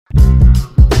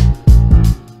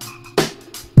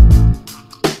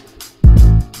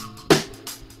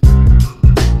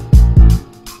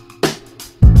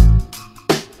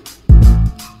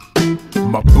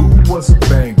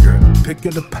pick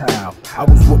of the pile. I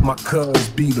was with my cuz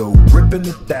Beto, ripping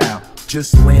it down.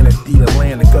 Just landed the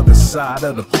Atlantic, other side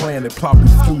of the planet. Probably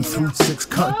flew through 6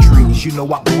 countries, you know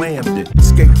I blammed it.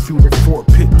 Escaped through the Fort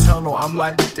Pitt tunnel, I'm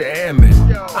like, damn it.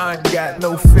 I ain't got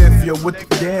no fifth, yo, with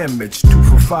the damage. 2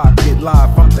 for 5, get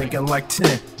live, I'm thinking like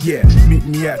 10. Yeah, meet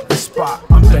me at the spot,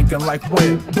 I'm thinking like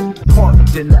when.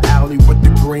 Parked in the alley with the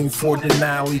green Ford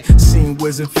Denali. Seen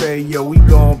Wiz and Faye, yo, we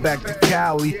going back to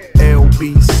Cali.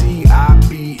 LBC, I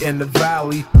be in the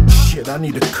valley. Shit, I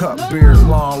need a cup, beard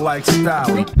long like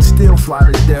Stolly. Still fly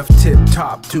to death, tip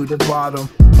top to the bottom.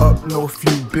 Up north,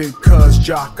 you big cuz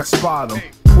jock, I spot 'em.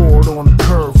 Poured on the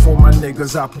curb for my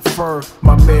niggas I prefer.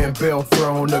 My man Bell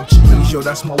throwing up G's, yo,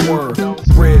 that's my word.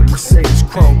 Red Mercedes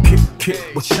chrome, kick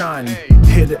was shiny.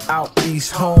 Hit it out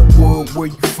East Homewood, where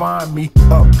you find me.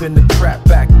 Up in the trap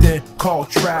back then, called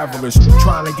Travelers.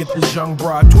 Trying to get this young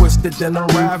broad twisted, then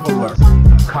unravel her.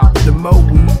 Cop the Moe,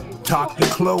 talk to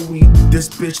Chloe. This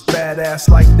bitch badass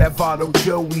like that Vado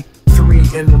Joey. 3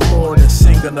 in the morning,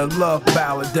 singing a love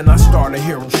ballad. Then I started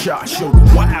hearing shots, show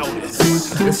the wildest.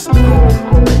 It's a cold,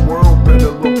 cold world,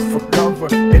 better look for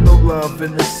cover. Ain't no love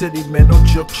in the city, man, no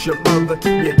jokes your mother.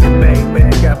 Yeah, your main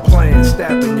man got plans,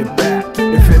 stabbing your back.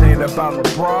 If it ain't about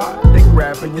a broad, they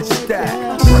grabbing your stack.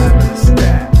 Grabbing the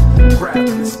stack,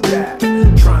 grabbing the stack.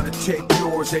 Trying to take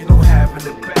yours, ain't no having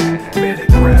it back. Man, they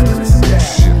grabbing the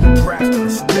stack, grabbing the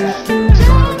stack.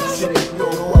 Trying to take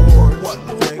yours, what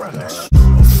the fuck?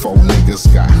 4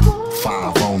 niggas got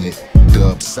 5 on it.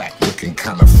 Dub sack looking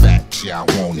kinda fat, yeah,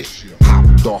 I want it.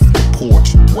 Hopped off the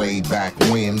porch way back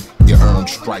when. You earn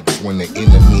stripes when the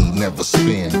enemy never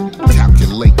spin.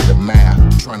 Calculate the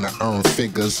math, trying to earn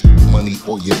figures. Money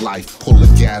or your life, pull a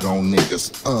gat on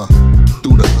niggas.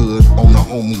 Through the hood on the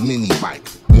homie mini bike.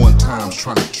 One time's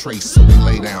trying to trace, so they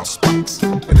lay down spots.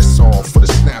 And it's all for the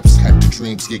snaps, had the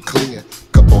dreams get clear.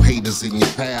 Couple haters in your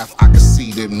path, I can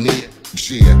see them near.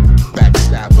 Yeah,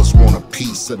 backstabbers want a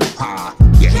piece of the pie.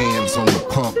 Your hands on the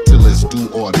pump till it's do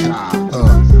or die.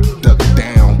 Duck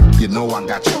down, you know I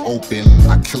got you open.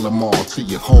 I kill them all till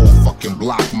your whole fucking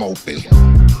block moping.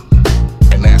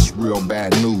 And that's real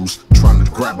bad news. Trying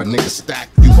to grab a nigga stack,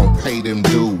 you gon' pay them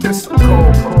dues. It's a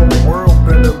cold, cold world,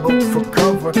 better look for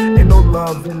cover. Ain't no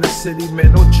love in the city,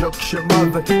 man, no jokes your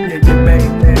mother. Yeah, your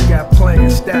main man got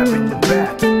plans, stabbing your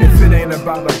back. If it ain't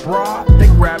about a broad, they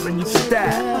grabbing your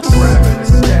stack. Grabbing the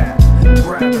stack,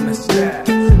 grabbing the stack.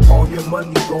 All your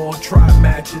money gon' try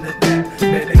imagining that.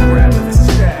 Man, they grabbing the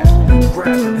stack,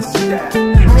 grabbing the stack.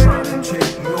 Trying to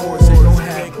take yours, they don't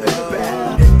have that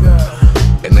back,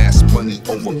 nigga. And that's money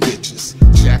over bitches.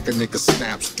 Jack a nigga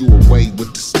snaps, do away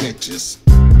with the snitches.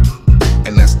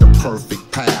 And that's the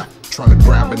perfect path. Trying to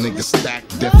grab a nigga stack,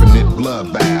 definite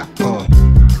bloodbath.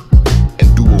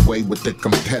 And do away with the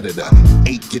competitor.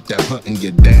 Eiht get that hunting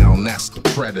you down, that's the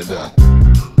predator.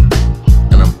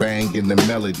 And I'm banging the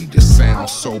melody, the sound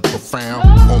so profound.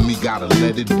 Homie gotta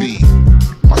let it be.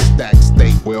 My stack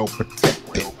stay well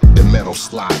protected. The metal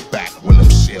slide back when them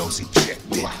shells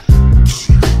ejected.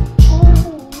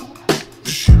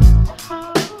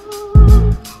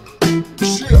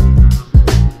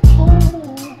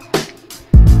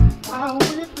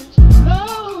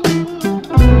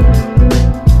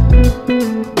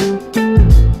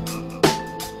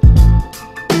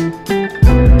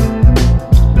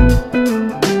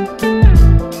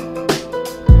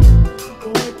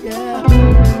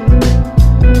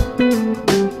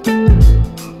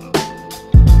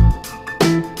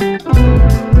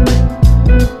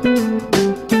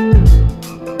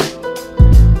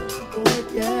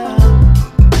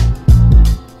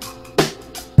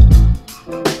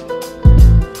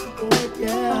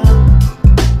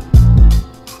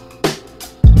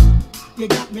 You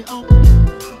got me on,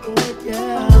 oh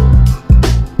yeah.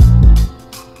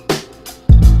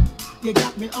 You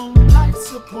got me on life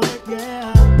support,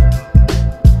 yeah.